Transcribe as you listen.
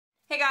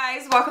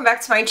Guys, welcome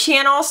back to my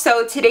channel.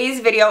 So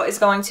today's video is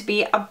going to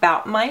be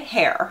about my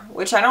hair,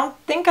 which I don't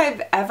think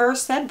I've ever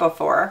said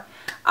before.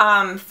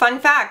 Fun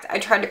fact, I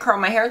tried to curl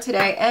my hair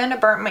today and I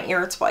burnt my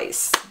ear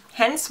twice.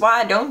 Hence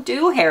why I don't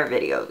do hair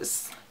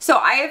videos. So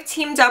I have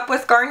teamed up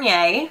with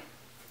Garnier,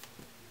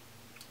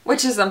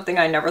 which is something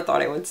I never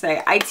thought I would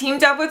say. I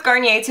teamed up with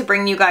Garnier to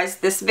bring you guys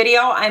this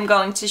video. I'm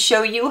going to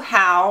show you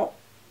how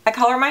I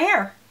color my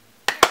hair.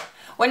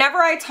 Whenever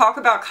I talk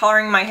about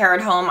coloring my hair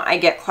at home, I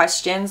get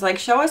questions like,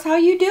 show us how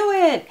you do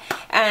it.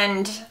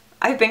 And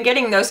I've been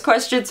getting those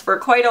questions for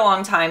quite a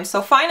long time.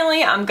 So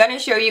finally, I'm gonna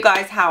show you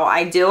guys how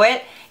I do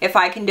it. If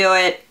I can do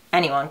it,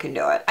 anyone can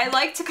do it. I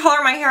like to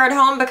color my hair at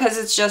home because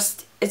it's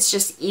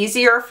just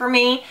easier for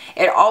me.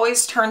 It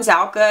always turns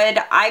out good.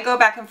 I go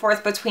back and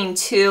forth between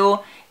two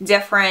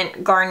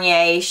different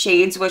Garnier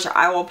shades, which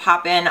I will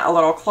pop in a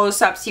little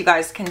close up so you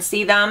guys can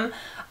see them.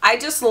 I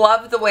just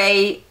love the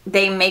way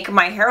they make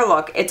my hair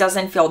look. It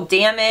doesn't feel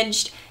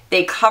damaged.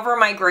 They cover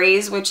my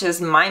grays, which is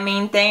my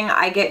main thing.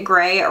 I get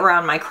gray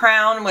around my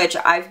crown, which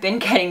I've been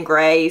getting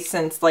gray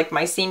since like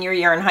my senior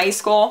year in high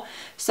school.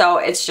 So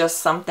it's just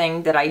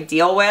something that I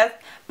deal with.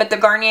 But the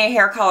Garnier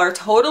hair color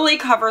totally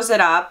covers it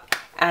up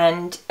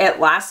and it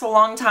lasts a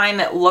long time.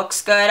 It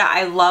looks good.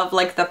 I love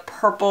like the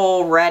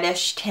purple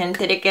reddish tint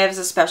that it gives,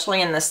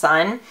 especially in the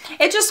sun.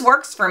 It just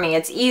works for me.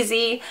 It's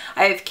easy.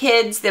 I have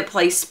kids that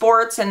play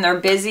sports and they're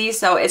busy,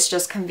 so it's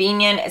just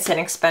convenient, it's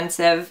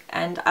inexpensive,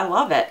 and I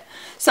love it.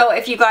 So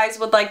if you guys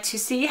would like to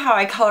see how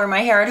I color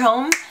my hair at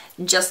home,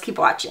 just keep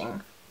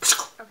watching.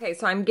 Okay,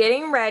 so I'm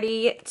getting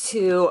ready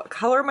to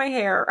color my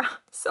hair.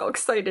 So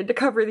excited to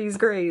cover these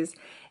grays.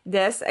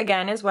 This,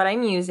 again, is what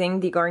I'm using,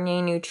 the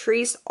Garnier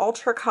Nutrisse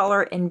Ultra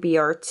Color in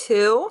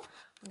BR2.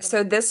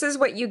 So this is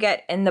what you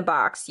get in the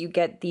box. You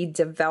get the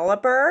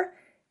developer,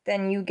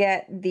 then you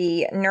get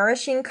the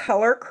Nourishing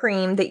Color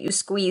Cream that you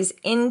squeeze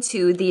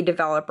into the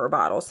developer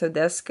bottle. So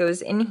this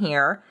goes in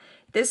here.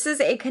 This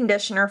is a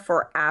conditioner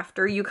for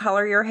after you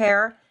color your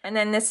hair. And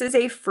then this is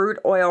a fruit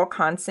oil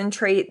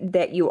concentrate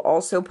that you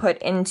also put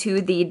into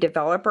the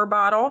developer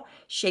bottle.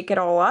 Shake it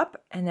all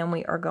up, and then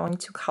we are going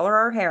to color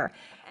our hair.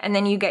 And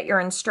then you get your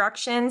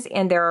instructions,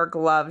 and there are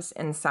gloves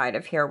inside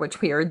of here,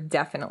 which we are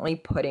definitely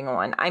putting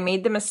on. I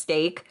made the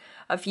mistake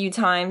a few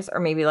times, or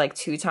maybe like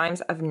 2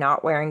 times, of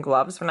not wearing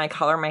gloves when I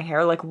color my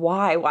hair. Like,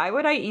 why? Why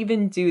would I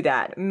even do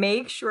that?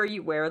 Make sure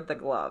you wear the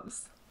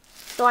gloves.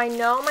 So I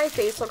know my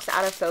face looks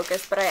out of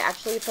focus, but I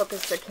actually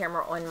focused the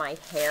camera on my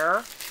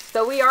hair.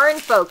 So we are in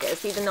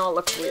focus, even though it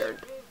looks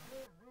weird.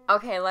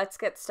 Okay, let's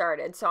get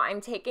started. So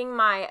I'm taking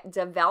my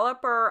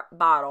developer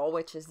bottle,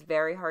 which is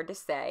very hard to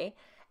say,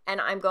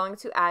 and I'm going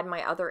to add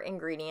my other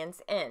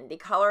ingredients in, the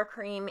color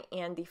cream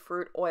and the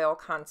fruit oil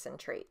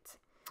concentrate.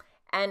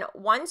 And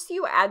once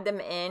you add them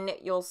in,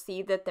 you'll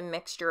see that the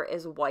mixture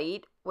is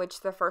white,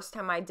 which the first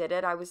time I did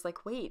it, I was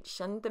like, wait,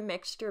 shouldn't the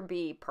mixture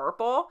be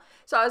purple?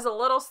 So I was a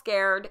little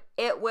scared.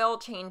 It will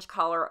change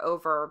color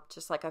over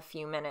just like a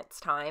few minutes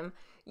time.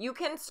 You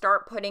can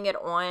start putting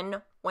it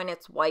on when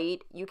it's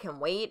white. You can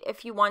wait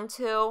if you want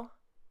to.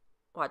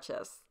 Watch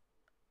this.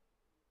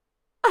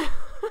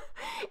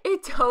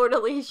 It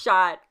totally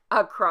shot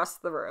across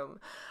the room.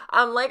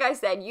 Like I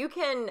said, you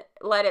can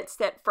let it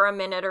sit for a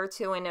minute or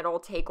two and it'll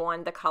take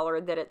on the color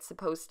that it's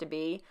supposed to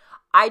be.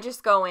 I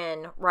just go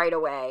in right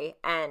away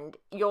and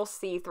you'll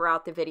see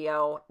throughout the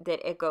video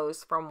that it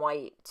goes from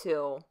white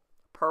to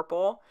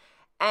purple.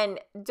 And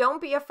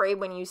don't be afraid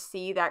when you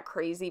see that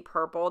crazy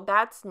purple.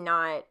 That's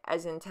not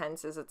as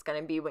intense as it's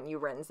going to be when you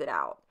rinse it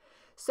out.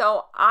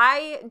 So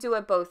I do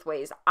it both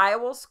ways. I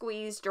will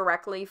squeeze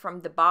directly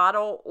from the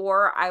bottle,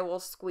 or I will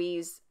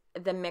squeeze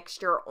the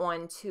mixture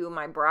onto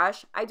my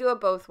brush. I do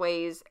it both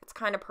ways. It's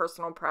kind of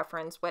personal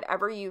preference,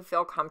 whatever you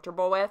feel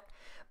comfortable with.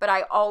 But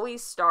I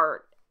always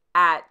start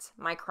at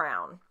my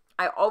crown.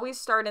 I always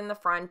start in the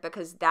front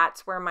because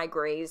that's where my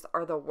grays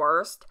are the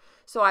worst.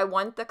 So I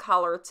want the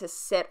color to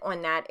sit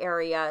on that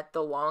area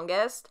the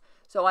longest.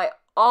 So I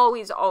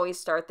always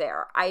start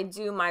there. I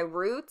do my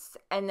roots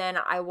and then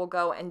I will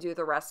go and do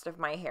the rest of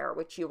my hair,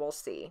 which you will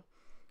see.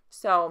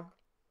 So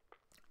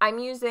I'm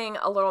using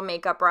a little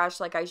makeup brush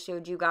like I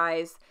showed you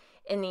guys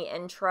in the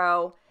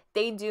intro.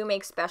 They do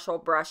make special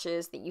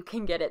brushes that you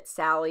can get at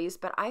Sally's,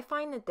 but I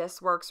find that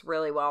this works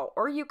really well.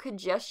 Or you could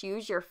just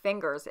use your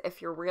fingers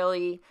if you're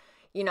really,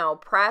 you know,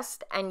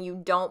 pressed and you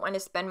don't want to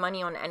spend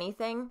money on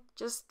anything.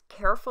 Just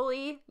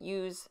carefully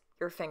use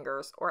your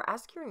fingers or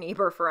ask your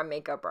neighbor for a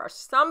makeup brush.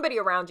 Somebody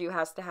around you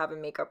has to have a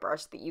makeup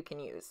brush that you can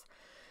use.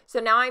 So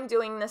now I'm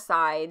doing the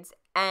sides,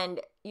 and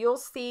you'll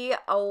see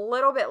a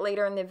little bit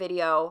later in the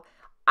video,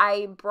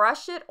 I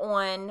brush it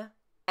on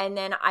and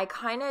then I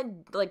kind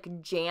of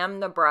like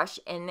jam the brush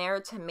in there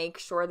to make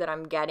sure that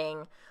I'm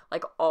getting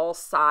like all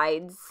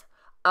sides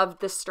of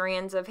the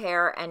strands of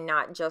hair and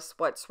not just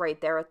what's right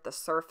there at the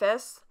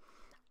surface.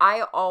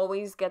 I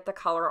always get the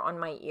color on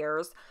my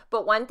ears,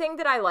 but one thing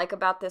that I like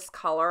about this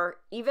color,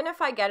 even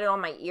if I get it on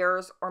my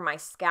ears or my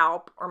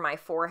scalp or my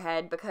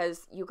forehead,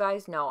 because you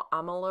guys know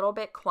I'm a little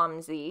bit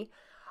clumsy,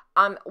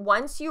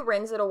 Once you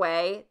rinse it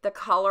away, the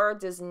color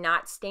does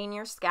not stain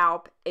your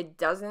scalp. It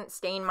doesn't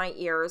stain my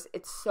ears.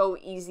 It's so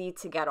easy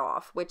to get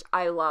off, which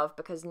I love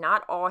because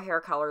not all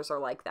hair colors are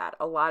like that.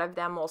 A lot of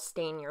them will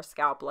stain your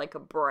scalp like a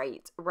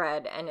bright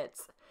red, and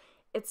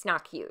it's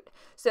not cute.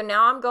 So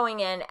now I'm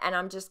going in and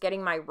I'm just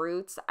getting my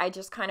roots. I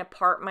just kind of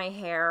part my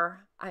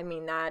hair. I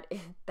mean,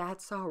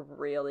 that's a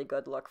really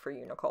good look for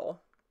you,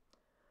 Nicole.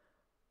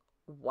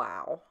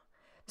 Wow.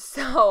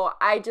 So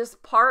I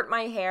just part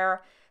my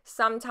hair.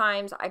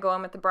 Sometimes I go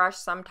in with the brush.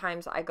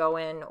 Sometimes I go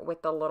in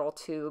with the little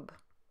tube,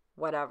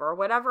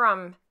 whatever's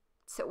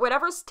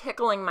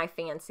tickling my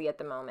fancy at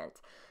the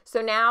moment.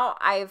 So now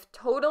I've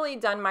totally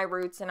done my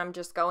roots and I'm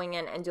just going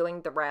in and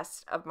doing the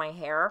rest of my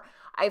hair.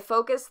 I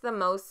focus the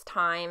most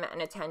time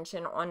and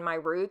attention on my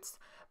roots,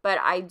 but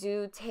I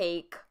do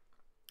take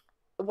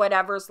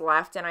whatever's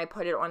left and I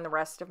put it on the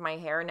rest of my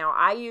hair. Now,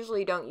 I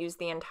usually don't use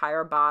the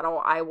entire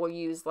bottle. I will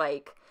use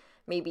like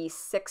maybe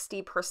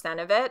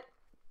 60% of it.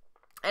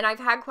 And I've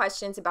had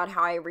questions about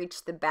how I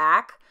reach the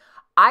back.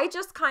 I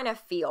just kind of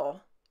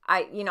feel.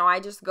 I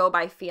just go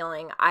by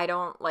feeling. I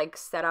don't like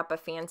set up a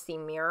fancy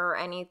mirror or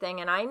anything,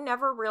 and I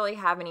never really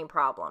have any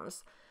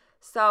problems.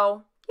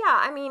 So, yeah,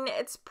 I mean,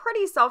 it's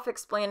pretty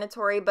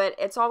self-explanatory, but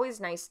it's always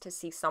nice to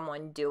see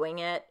someone doing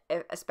it,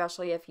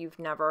 especially if you've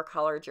never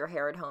colored your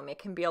hair at home. It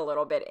can be a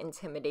little bit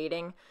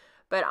intimidating,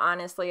 but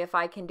honestly, if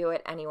I can do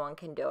it, anyone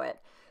can do it.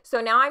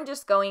 So now I'm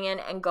just going in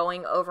and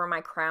going over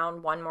my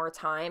crown one more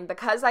time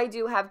because I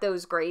do have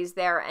those grays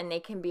there and they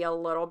can be a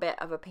little bit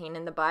of a pain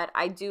in the butt.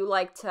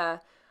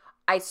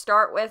 I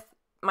start with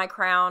my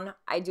crown,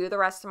 I do the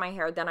rest of my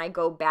hair, then I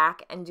go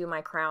back and do my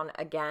crown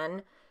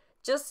again.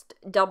 Just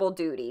double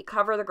duty.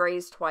 Cover the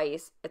grays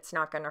twice. It's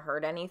not going to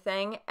hurt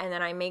anything. And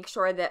then I make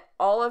sure that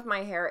all of my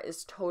hair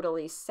is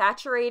totally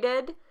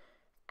saturated.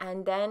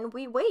 And then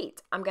we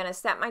wait. I'm going to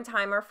set my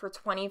timer for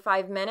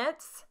 25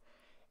 minutes.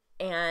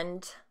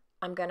 And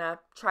I'm going to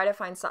try to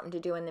find something to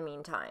do in the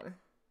meantime.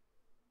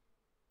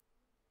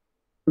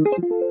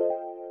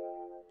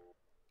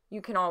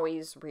 You can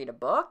always read a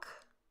book.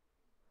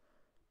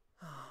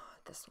 Oh,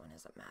 this one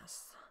is a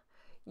mess.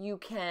 You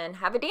can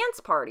have a dance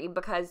party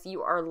because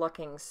you are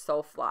looking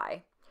so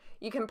fly.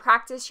 You can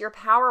practice your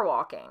power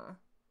walking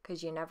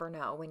because you never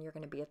know when you're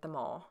going to be at the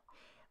mall.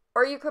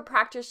 Or you could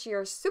practice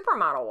your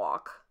supermodel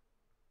walk.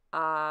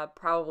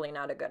 Probably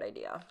not a good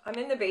idea. I'm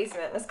in the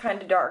basement. It's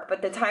kind of dark,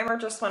 but the timer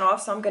just went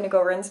off, so I'm going to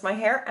go rinse my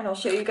hair, and I'll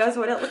show you guys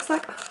what it looks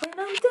like when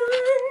I'm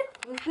done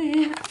with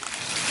it.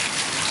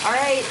 All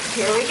right,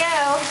 here we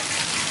go.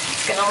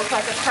 It's going to look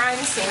like a crime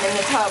scene in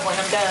the tub when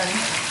I'm done.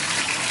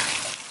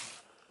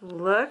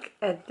 Look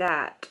at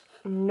that.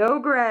 No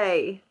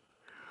gray.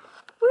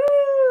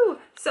 Woo!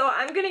 So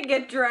I'm going to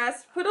get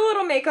dressed, put a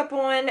little makeup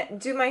on,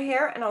 do my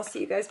hair, and I'll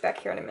see you guys back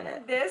here in a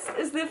minute. This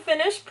is the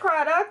finished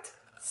product.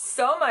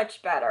 So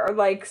much better.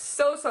 Like,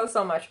 so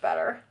much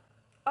better.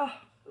 Oh,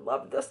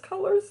 love this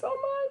color so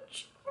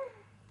much.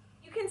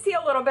 You can see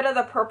a little bit of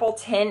the purple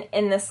tint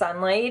in the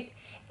sunlight.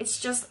 It's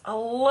just a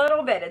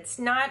little bit. It's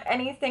not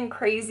anything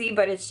crazy,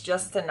 but it's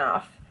just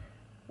enough.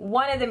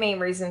 One of the main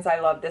reasons I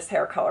love this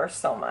hair color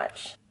so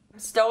much. I'm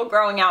still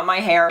growing out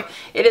my hair.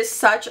 It is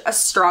such a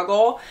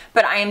struggle,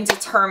 but I am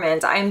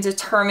determined. I am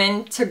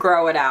determined to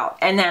grow it out,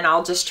 and then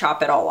I'll just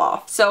chop it all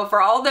off. So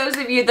for all those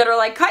of you that are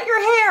like, cut your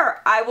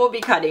hair, I will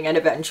be cutting it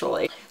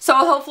eventually. So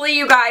hopefully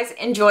you guys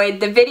enjoyed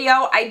the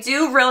video. I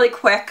do real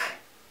quickly,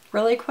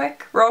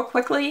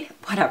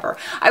 whatever.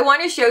 I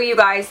want to show you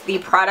guys the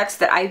products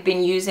that I've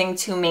been using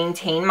to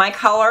maintain my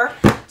color.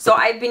 So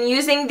I've been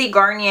using the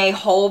Garnier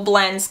Whole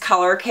Blends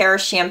Color Care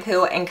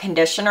Shampoo and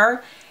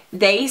Conditioner.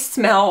 They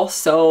smell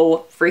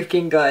so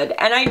freaking good.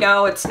 And I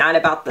know it's not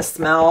about the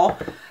smell,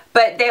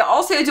 but they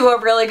also do a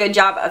really good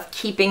job of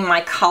keeping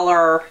my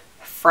color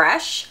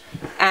fresh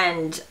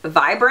and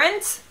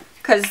vibrant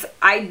because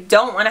I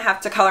don't want to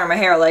have to color my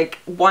hair like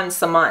once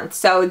a month.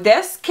 So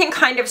this can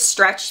kind of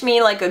stretch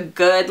me like a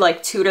good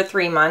 2 to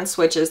 3 months,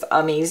 which is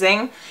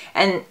amazing.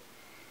 And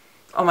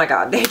oh my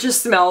god, they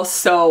just smell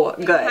so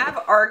good. I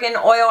have argan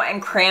oil and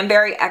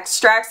cranberry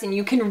extracts, and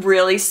you can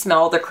really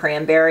smell the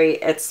cranberry.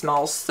 It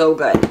smells so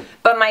good.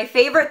 But my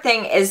favorite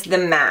thing is the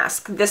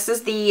mask. This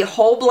is the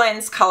Whole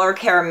Blends Color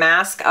Care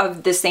Mask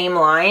of the same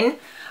line.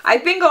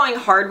 I've been going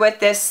hard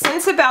with this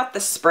since about the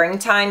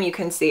springtime. You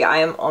can see I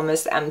am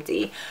almost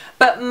empty.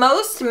 But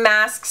most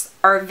masks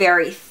are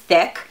very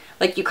thick.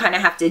 Like, you kind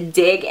of have to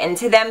dig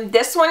into them.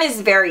 This one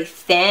is very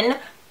thin,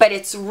 but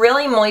it's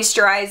really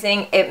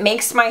moisturizing. It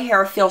makes my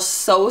hair feel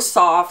so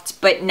soft,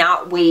 but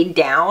not weighed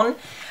down.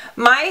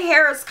 My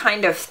hair is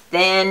kind of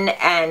thin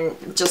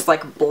and just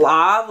like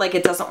blah, like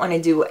it doesn't want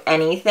to do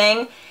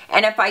anything.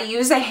 And if I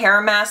use a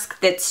hair mask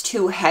that's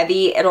too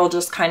heavy, it'll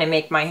just kind of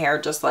make my hair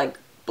just like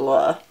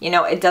blah. You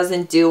know, it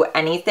doesn't do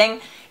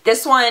anything.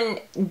 This one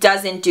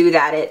doesn't do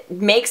that. It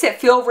makes it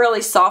feel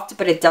really soft,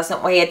 but it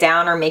doesn't weigh it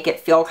down or make it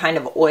feel kind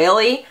of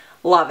oily.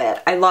 Love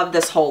it. I love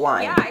this whole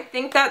line. Yeah, I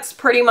think that's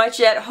pretty much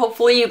it.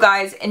 Hopefully you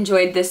guys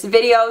enjoyed this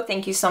video.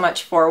 Thank you so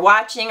much for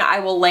watching. I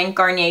will link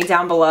Garnier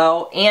down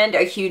below, and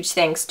a huge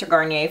thanks to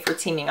Garnier for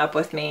teaming up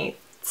with me.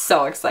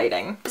 So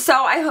exciting. So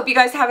I hope you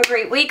guys have a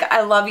great week.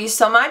 I love you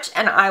so much,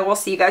 and I will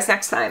see you guys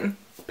next time.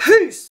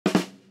 Peace!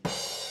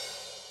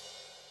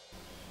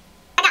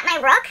 I got my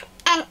Rook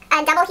and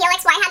a double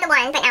helix. Well, I had the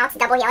one, but now it's a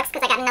double helix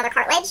because I got another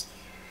cartilage.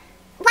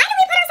 Why do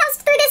we put ourselves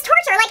through this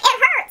torture? Like, it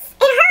hurts.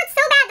 It hurts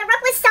so bad. The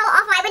Rook was so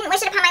awful. I wouldn't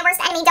wish it upon my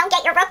worst enemy. Don't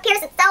get your Rook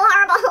pierced. It's so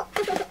horrible.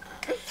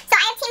 So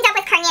I have teamed up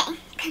with Garnier.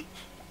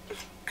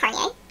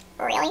 Garnier?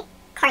 Really?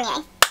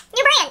 Garnier.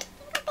 New brand.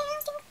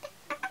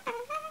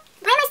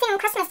 Why am I singing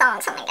Christmas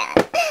songs? Oh my god.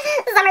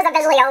 The summer's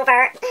officially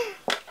over.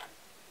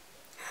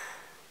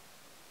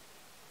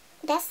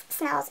 This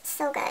smells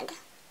so good.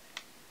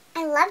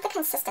 I love the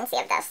consistency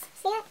of this.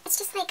 See it? It's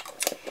just like,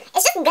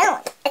 it's just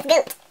goot. It's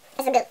goot.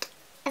 It's a goot.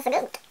 It's a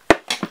goot.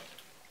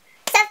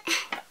 So,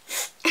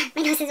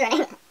 my nose is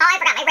running. Oh, I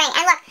forgot my ring.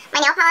 And look, my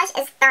nail polish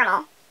is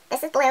thermal.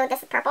 This is blue,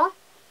 this is purple.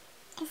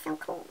 It's so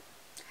cool.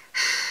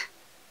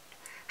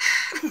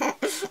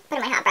 Put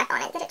my hot breath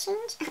on it. Did it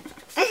change?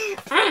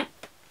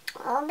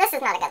 Oh, this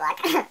is not a good look.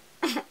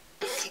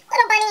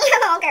 Little bunny.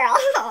 Oh, girl.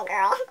 Oh,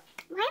 girl.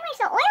 Why am I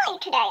so oily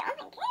today? Oh,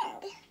 my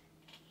god.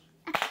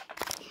 Okay.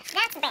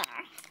 That's better.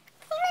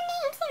 Say my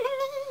name, say my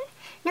name.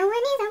 No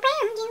one is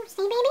around you.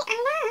 Say, baby, I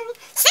love you.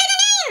 Say the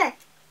name!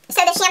 So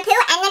the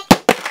shampoo and the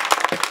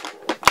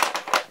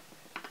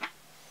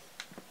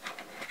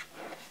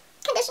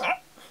conditioner.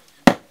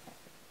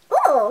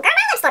 Ooh, girl,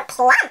 my lips look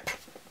plump.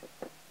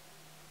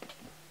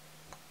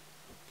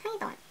 How you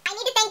doing? I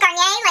need to thank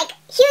Garnier. Like,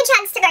 huge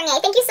hugs to Garnier.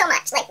 Thank you so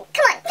much. Like,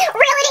 come on.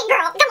 Reel it in,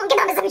 girl. Come on, give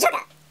me some sugar.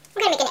 I'm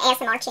gonna make an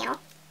ASMR channel.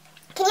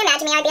 Can you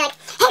imagine me? I'd be like,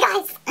 hey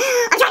guys,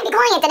 I'm trying to be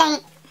quiet today.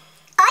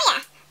 Oh yeah.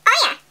 Oh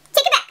yeah.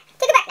 Take it back.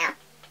 Take it back now.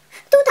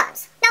 2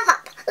 times. Now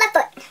hop. Left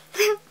foot.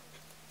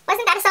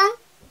 Wasn't that a song?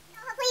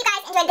 Hopefully you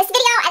guys enjoyed this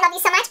video. I love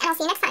you so much, and I'll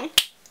see you next time.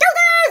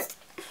 Deuces!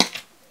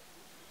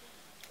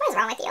 What is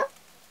wrong with you?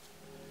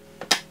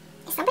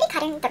 Is somebody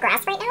cutting the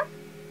grass right now?